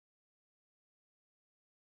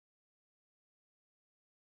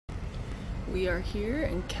We are here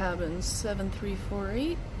in cabin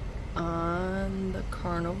 7348 on the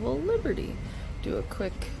Carnival Liberty. Do a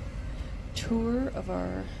quick tour of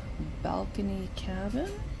our balcony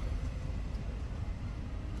cabin.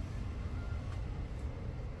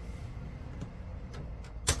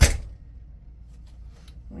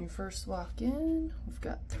 When you first walk in, we've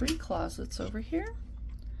got 3 closets over here.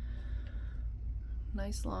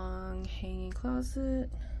 Nice long hanging closet.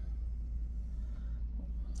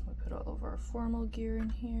 We put all of our formal gear in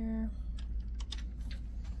here.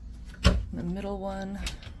 The middle one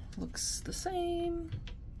looks the same.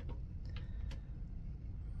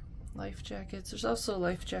 Life jackets. There's also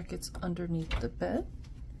life jackets underneath the bed.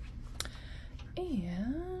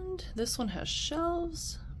 And this one has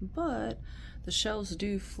shelves, but the shelves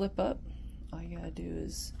do flip up. All you gotta do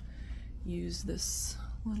is use this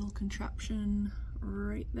little contraption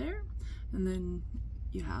right there, and then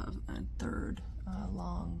you have a third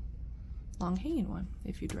long hanging one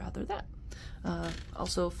if you'd rather that.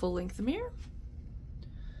 Also a full-length mirror.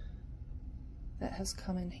 That has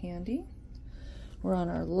come in handy. We're on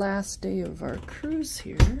our last day of our cruise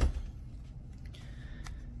here.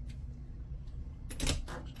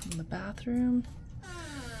 In the bathroom.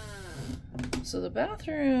 So the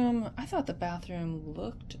bathroom, I thought the bathroom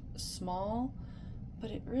looked small, but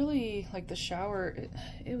it really, like the shower,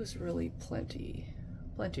 it was really plenty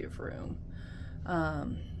of room.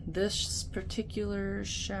 This particular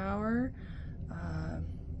shower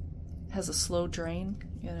has a slow drain,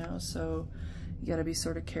 you know, so you gotta be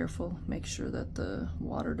sort of careful. Make sure that the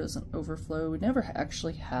water doesn't overflow. We never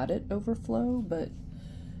actually had it overflow, but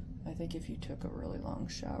I think if you took a really long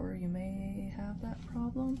shower, you may have that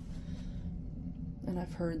problem. And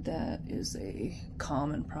I've heard that is a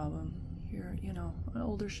common problem here, you know, an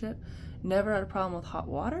older ship. Never had a problem with hot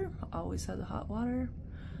water. Always had the hot water.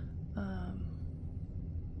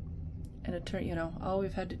 And it turned, you know, all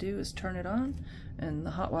we've had to do is turn it on, and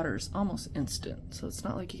the hot water is almost instant. So it's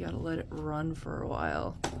not like you gotta let it run for a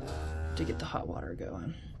while to get the hot water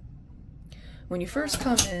going. When you first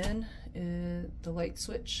come in, the light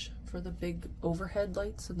switch for the big overhead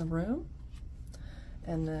lights in the room,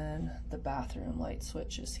 and then the bathroom light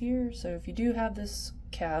switch is here. So if you do have this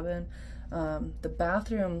cabin, the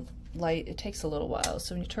bathroom light, it takes a little while.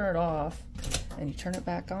 So when you turn it off and you turn it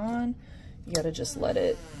back on, you gotta just let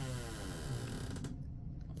it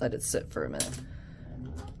sit for a minute,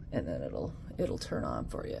 and then it'll turn on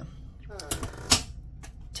for you.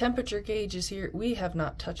 Temperature gauge is here. We have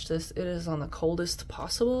not touched this. It is on the coldest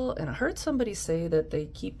possible, and I heard somebody say that they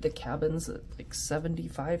keep the cabins at like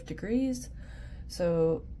 75 degrees.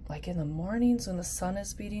 So like in the mornings when the sun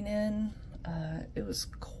is beating in, it was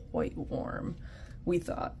quite warm, we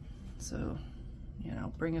thought. So, you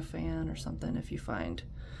know, bring a fan or something if you find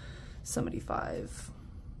 75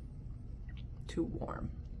 too warm.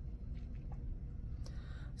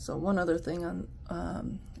 So one other thing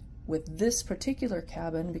on with this particular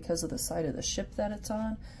cabin, because of the side of the ship that it's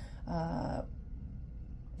on,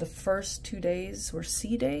 the first 2 days were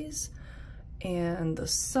sea days, and the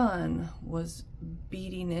sun was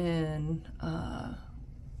beating in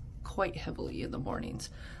quite heavily in the mornings.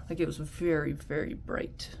 Like it was very, very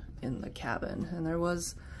bright in the cabin, and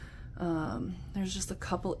there's just a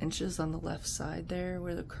couple inches on the left side there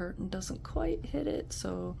where the curtain doesn't quite hit it,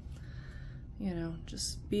 so you know,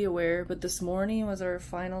 just be aware. But this morning was our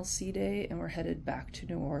final sea day, and we're headed back to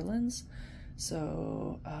New Orleans.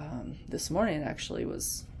 So this morning actually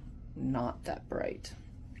was not that bright.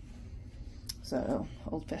 So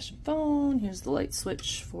old-fashioned phone. Here's the light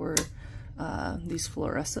switch for these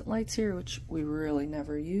fluorescent lights here, which we really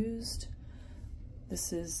never used.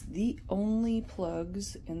 This is the only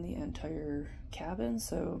plugs in the entire cabin,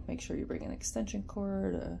 so make sure you bring an extension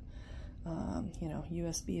cord, a you know,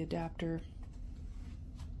 USB adapter.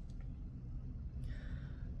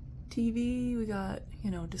 TV, we got, you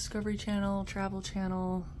know, Discovery Channel, Travel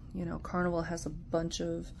Channel, you know, Carnival has a bunch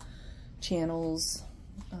of channels.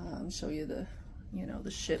 Show you the, you know, the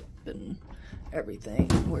ship and everything,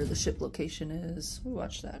 where the ship location is. We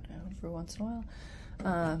watch that for once in a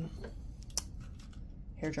while.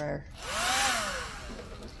 Hair dryer.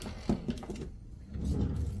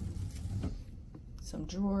 Some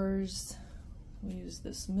drawers. We use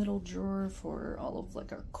this middle drawer for all of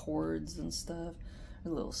like our cords and stuff. A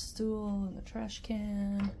little stool and the trash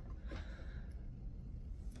can.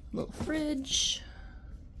 Little fridge.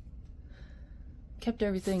 Kept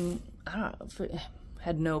everything, I don't know,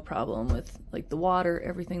 had no problem with like the water.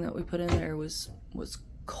 Everything that we put in there was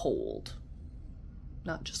cold,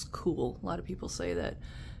 not just cool. A lot of people say that,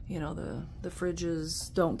 you know, the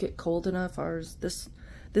fridges don't get cold enough. Ours,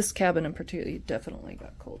 this cabin in particular, definitely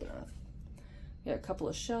got cold enough. got a couple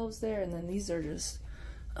of shelves there, and then these are just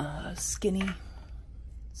skinny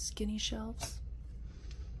shelves.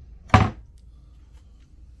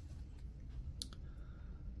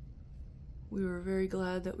 We were very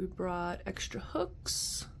glad that we brought extra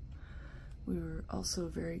hooks. We were also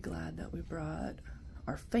very glad that we brought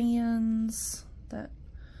our fans. That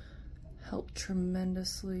helped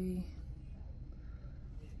tremendously.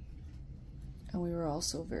 And we were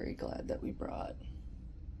also very glad that we brought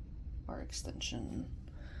our extension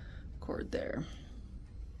cord there.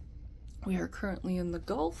 We are currently in the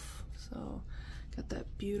Gulf, so got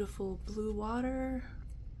that beautiful blue water.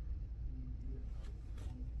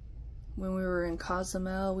 When we were in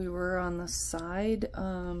Cozumel, we were on the side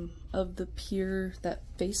of the pier that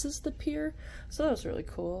faces the pier, so that was really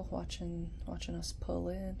cool, watching us pull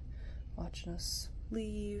in, watching us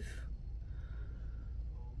leave.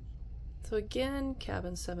 So again,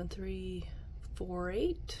 cabin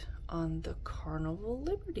 7348 on the Carnival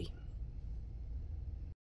Liberty.